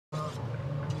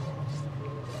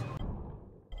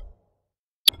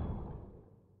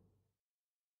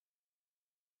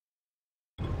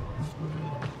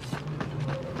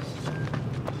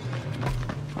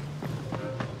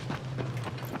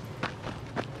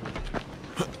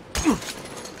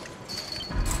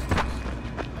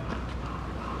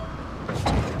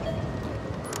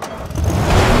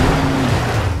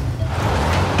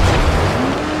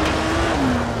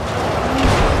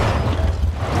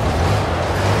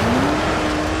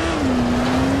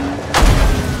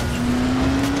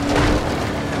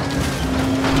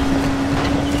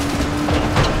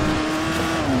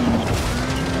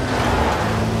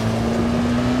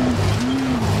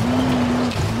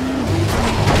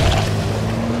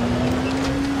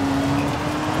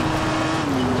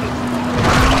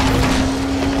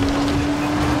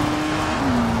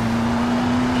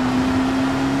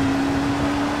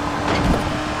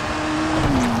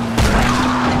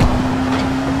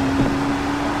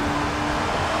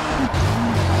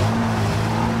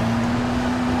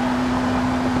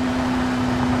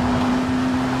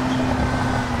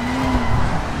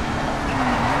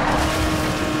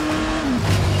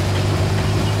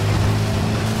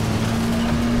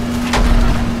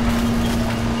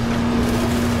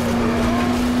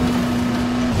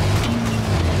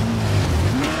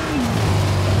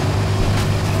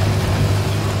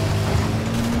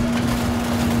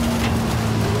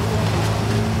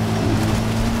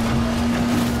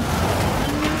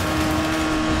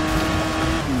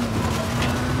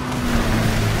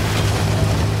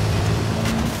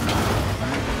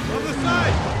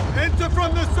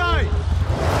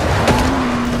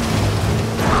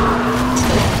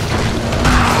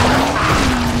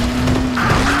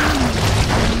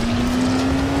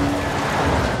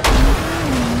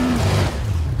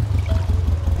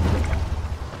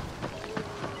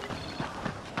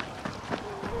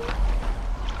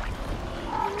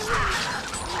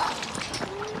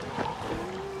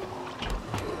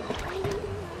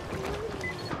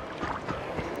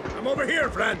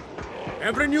friend.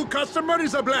 Every new customer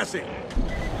is a blessing.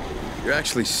 You're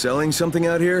actually selling something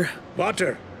out here?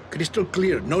 Water. Crystal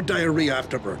clear. No diarrhea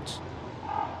afterwards.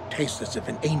 Tastes as if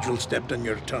an angel stepped on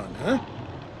your tongue, huh?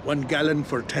 1 gallon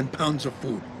for 10 pounds of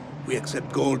food. We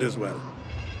accept gold as well.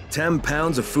 10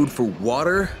 pounds of food for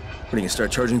water? What, are you gonna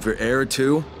start charging for air,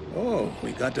 too? Oh,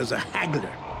 we got us a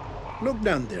haggler. Look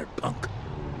down there, punk.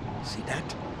 See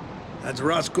that? That's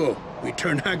Roscoe. We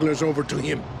turn hagglers over to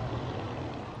him.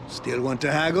 Still want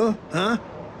to haggle, huh?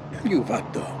 Tell you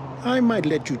what, though. I might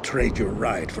let you trade your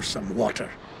ride for some water.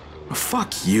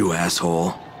 Fuck you,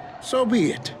 asshole. So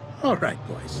be it. All right,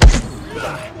 boys.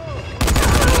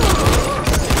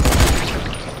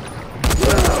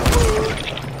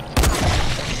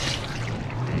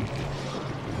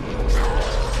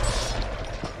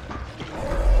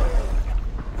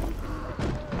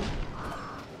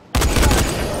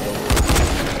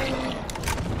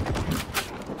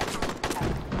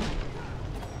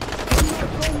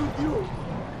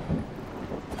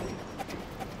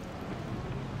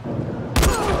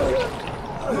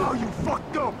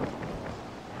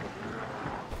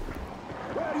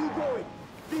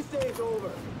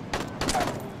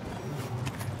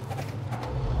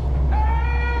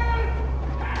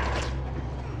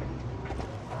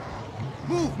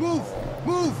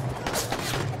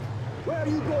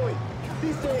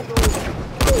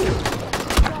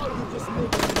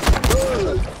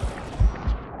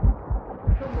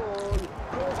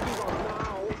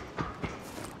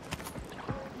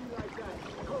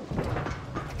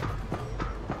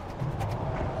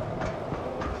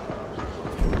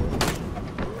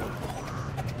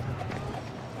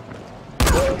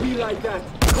 Like that.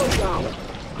 Calm down.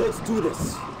 Let's do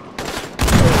this.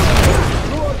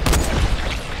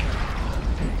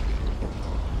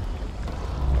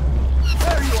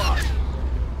 There you are.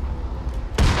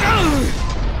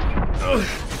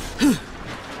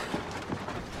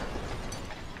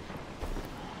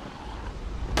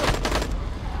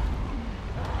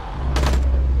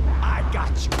 I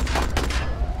got you.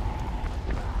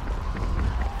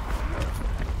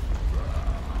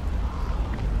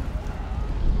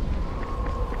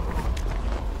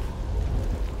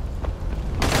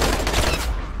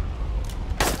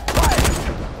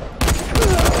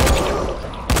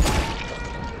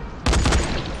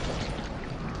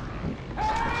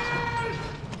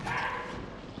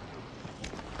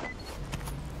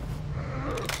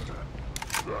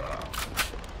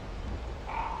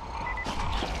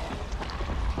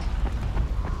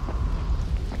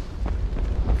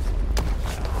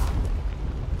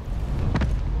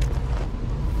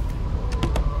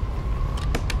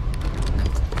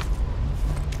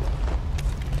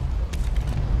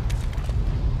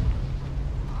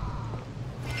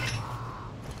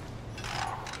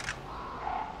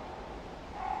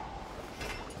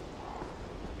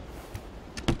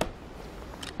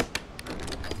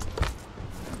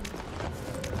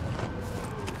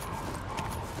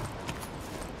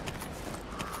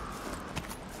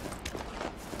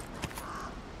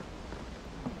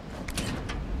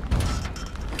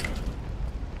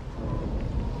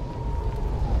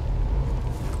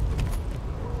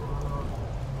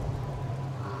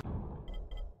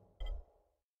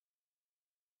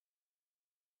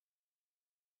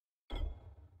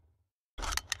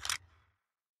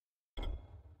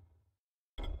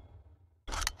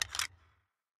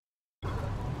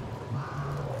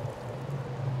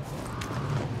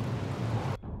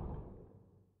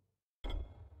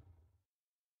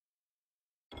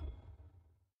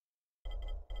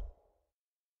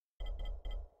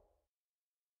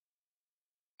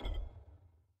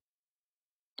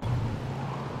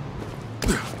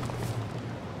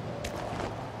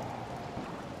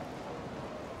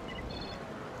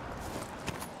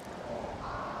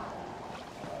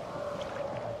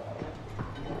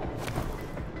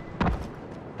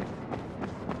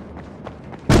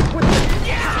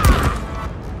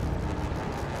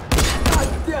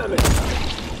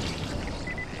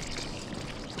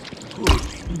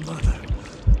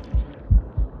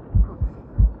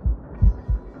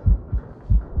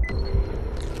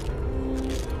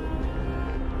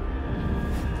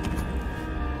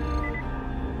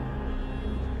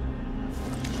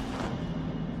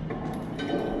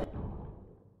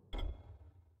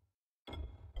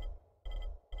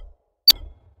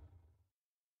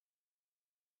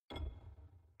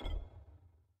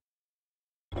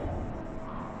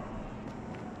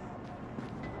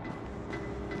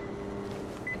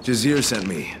 Jasir sent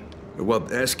me.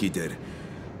 Well, Eski did.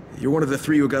 You're one of the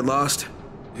 3 who got lost?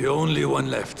 The only one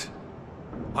left.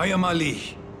 I am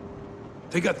Ali.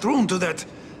 They got thrown to that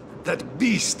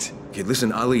beast Okay,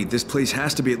 listen, Ali, this place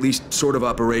has to be at least sort of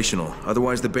operational.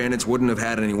 Otherwise the bandits wouldn't have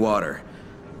had any water.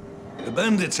 The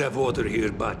bandits have water here,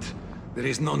 but there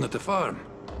is none at the farm.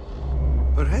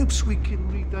 Perhaps we can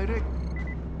redirect.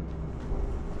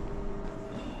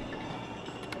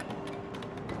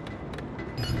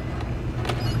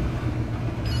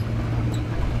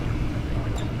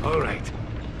 All right.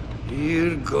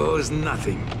 Here goes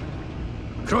nothing.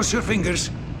 Cross your fingers.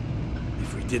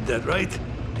 If we did that right,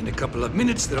 in a couple of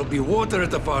minutes there'll be water at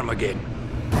the farm again.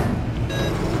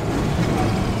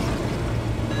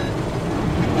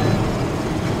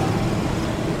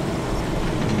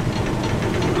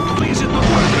 Why is it not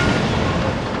working?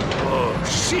 Oh,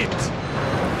 shit!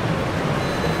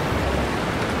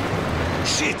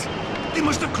 Shit! They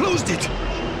must have closed it!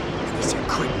 This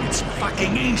equipment's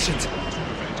fucking ancient.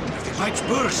 If the pipes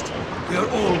burst, we are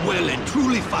all well and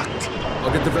truly fucked.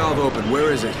 I'll get the valve open.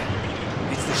 Where is it?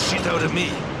 It's the shit out of me.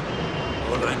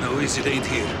 All I know is it ain't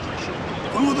here.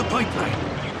 Follow the pipeline.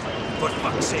 For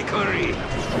fuck's sake, hurry!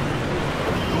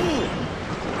 Go!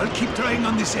 I'll keep trying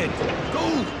on this end.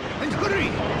 Go! And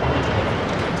hurry!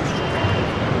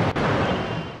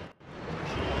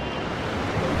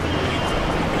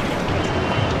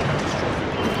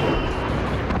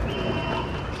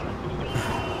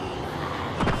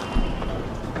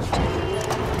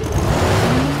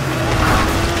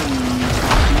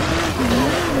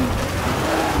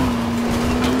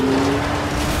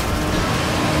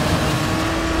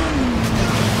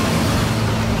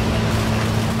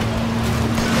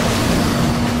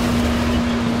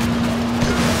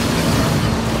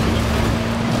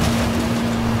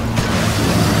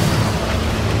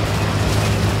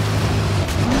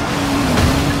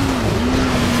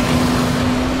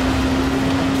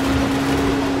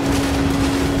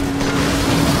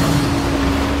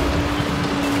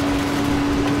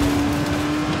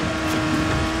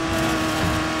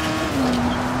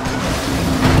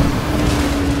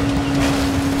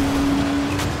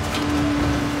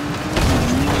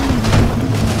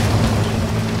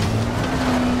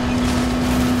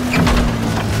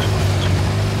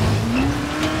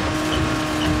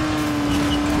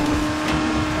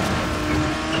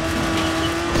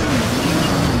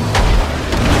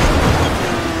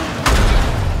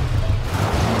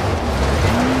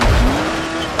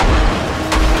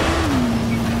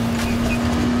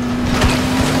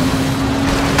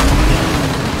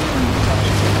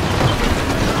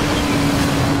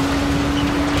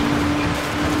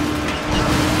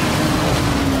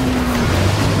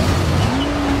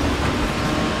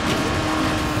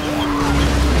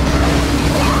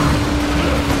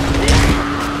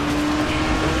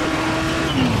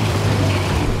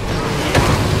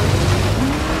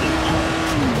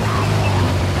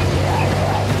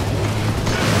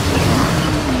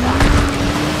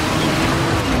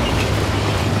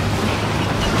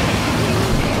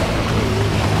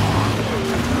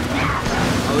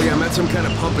 Some kind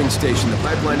of pumping station. The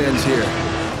pipeline ends here.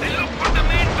 Then look for the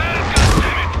main valve,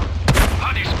 goddammit!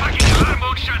 How this fucking alarm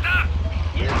won't shut up!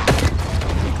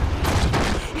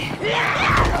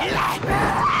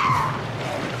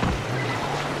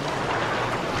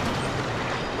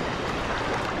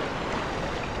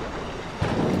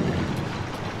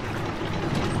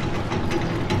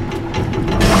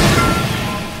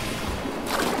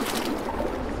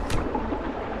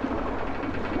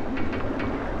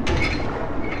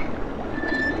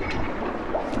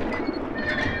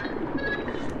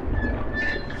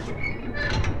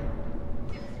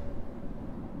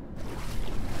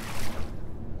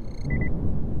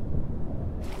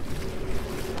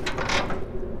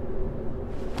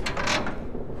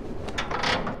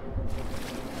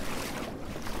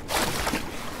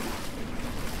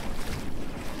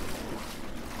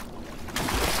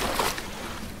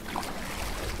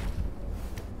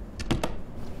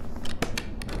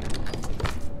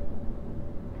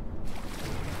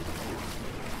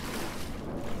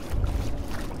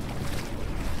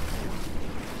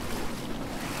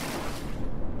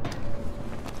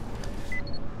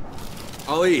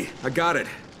 Ali, I got it.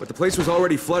 But the place was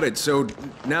already flooded, so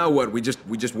now what? We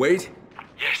just wait?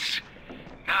 Yes.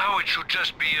 Now it should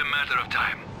just be a matter of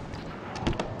time.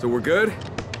 So we're good?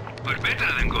 We're better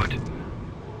than good.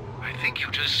 I think you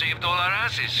just saved all our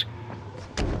asses.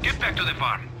 Get back to the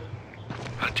farm.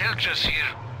 I'll tell Jasir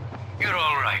you're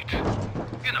all right.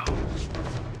 You know,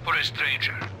 for a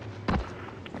stranger.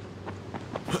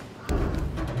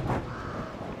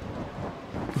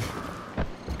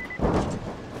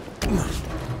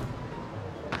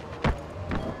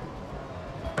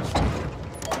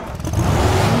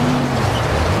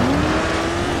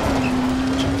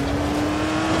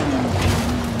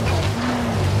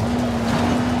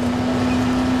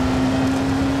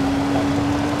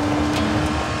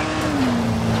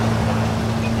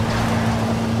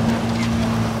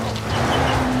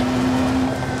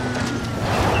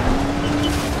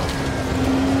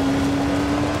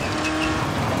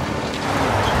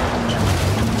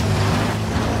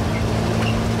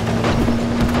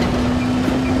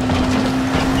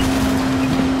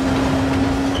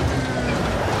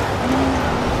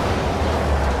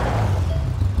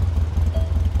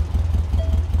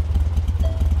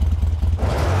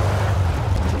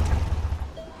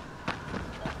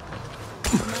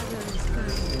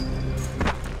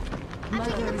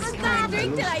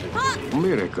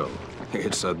 miracle.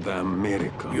 It's a damn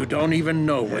miracle. You don't even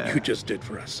know what you just did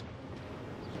for us.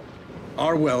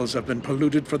 Our wells have been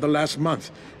polluted for the last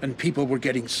month, and people were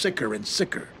getting sicker and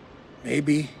sicker.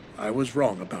 Maybe I was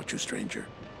wrong about you, stranger.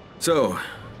 So,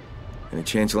 any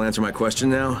chance you'll answer my question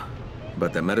now?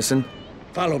 About that medicine?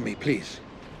 Follow me, please.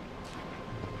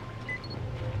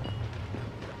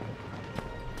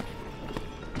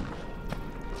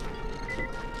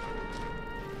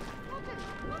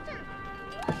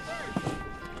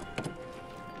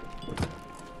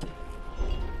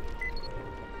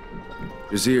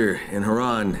 Jasir, in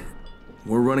Haran,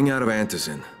 we're running out of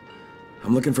antizin.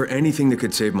 I'm looking for anything that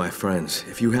could save my friends.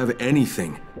 If you have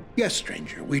anything... Yes,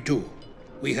 stranger, we do.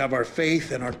 We have our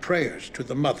faith and our prayers to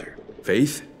the Mother.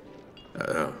 Faith?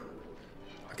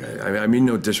 Okay, I mean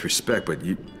no disrespect, but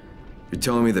you're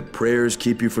telling me that prayers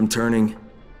keep you from turning?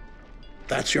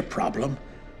 That's your problem.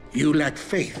 You lack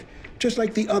faith, just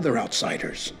like the other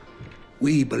outsiders.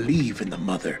 We believe in the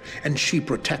Mother, and she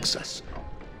protects us.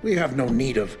 We have no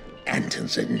need of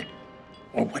antizin,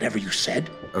 or whatever you said.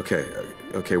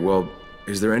 Okay, well,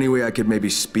 is there any way I could maybe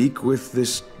speak with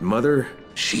this Mother?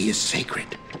 She is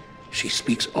sacred. She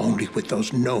speaks only with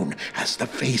those known as the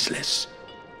Faceless.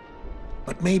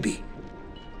 But maybe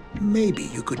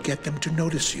you could get them to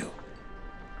notice you.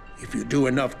 If you do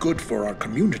enough good for our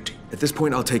community. At this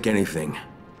point, I'll take anything.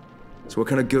 So what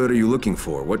kind of good are you looking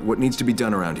for? What needs to be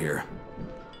done around here?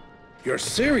 You're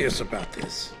serious about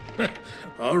this?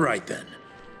 All right then.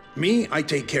 Me, I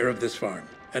take care of this farm.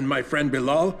 And my friend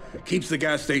Bilal keeps the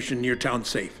gas station near town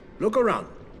safe. Look around.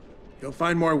 You'll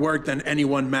find more work than any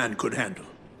one man could handle.